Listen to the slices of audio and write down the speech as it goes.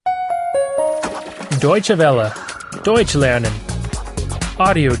Deutsche Welle. Deutsch lernen.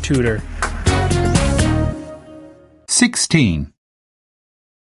 Audio tutor. 16.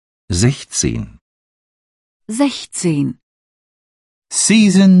 16. 16.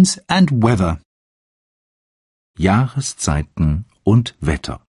 Seasons and weather. Jahreszeiten und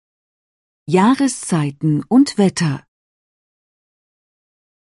Wetter. Jahreszeiten und Wetter.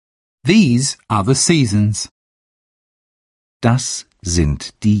 These are the seasons. Das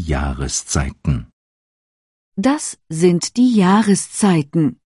sind die Jahreszeiten. Das sind die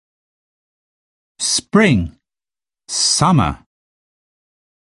Jahreszeiten. Spring, summer,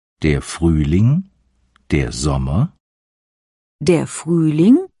 Der Frühling, der Sommer, Der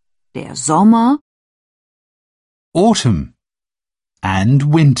Frühling, der Sommer, autumn, and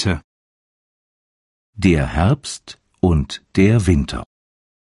winter. der Herbst und der Winter.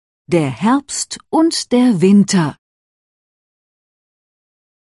 der Herbst und der Winter.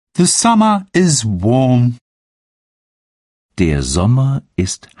 The summer is warm. Der Sommer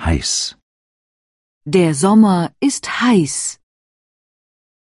ist heiß. Der Sommer ist heiß.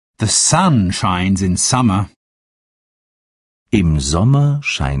 The sun shines in summer. Im Sommer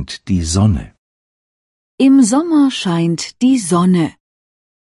scheint die Sonne. Im Sommer scheint die Sonne.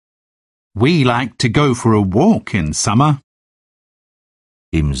 We like to go for a walk in summer.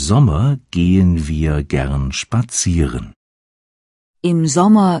 Im Sommer gehen wir gern spazieren. Im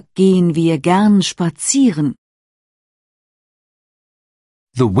Sommer gehen wir gern spazieren.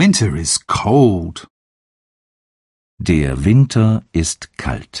 The winter is cold. Der Winter ist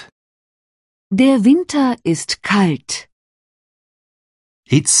kalt. Der Winter ist kalt.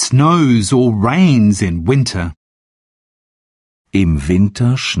 It snows or rains in winter. Im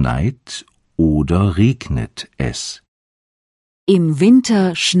Winter schneit oder regnet es. Im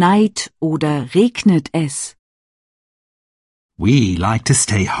Winter schneit oder regnet es. We like to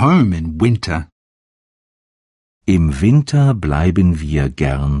stay home in winter. Im Winter bleiben wir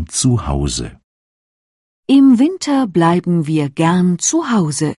gern zu Hause. Im Winter bleiben wir gern zu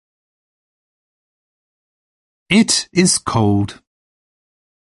Hause. It is cold.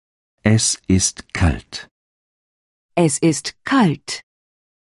 Es ist kalt. Es ist kalt.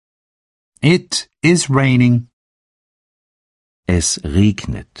 It is raining. Es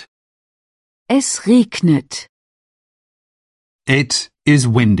regnet. Es regnet. It is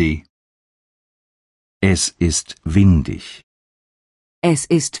windy. Es ist windig. Es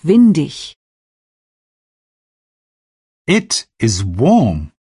ist windig. It is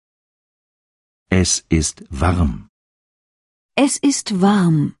warm. Es ist warm. Es ist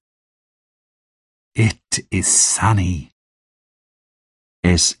warm. It is sunny.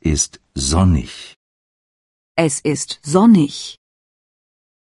 Es ist sonnig. Es ist sonnig.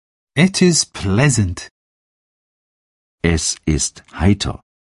 It is pleasant. Es ist heiter.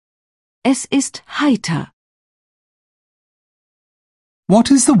 Es ist heiter. What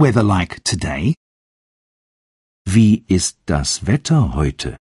is the weather like today? Wie ist das Wetter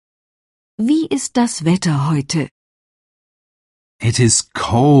heute? Wie ist das Wetter heute? It is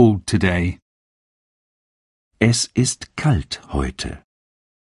cold today. Es ist kalt heute.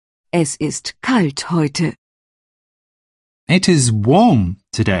 Es ist kalt heute. It is warm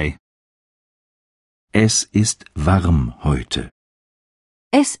today. Es ist warm heute.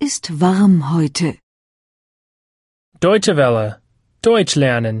 Es ist warm heute. Deutsche Welle. Deutsch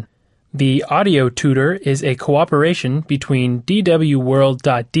lernen. The audio tutor is a cooperation between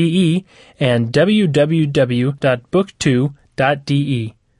dwworld.de and www.book2.de.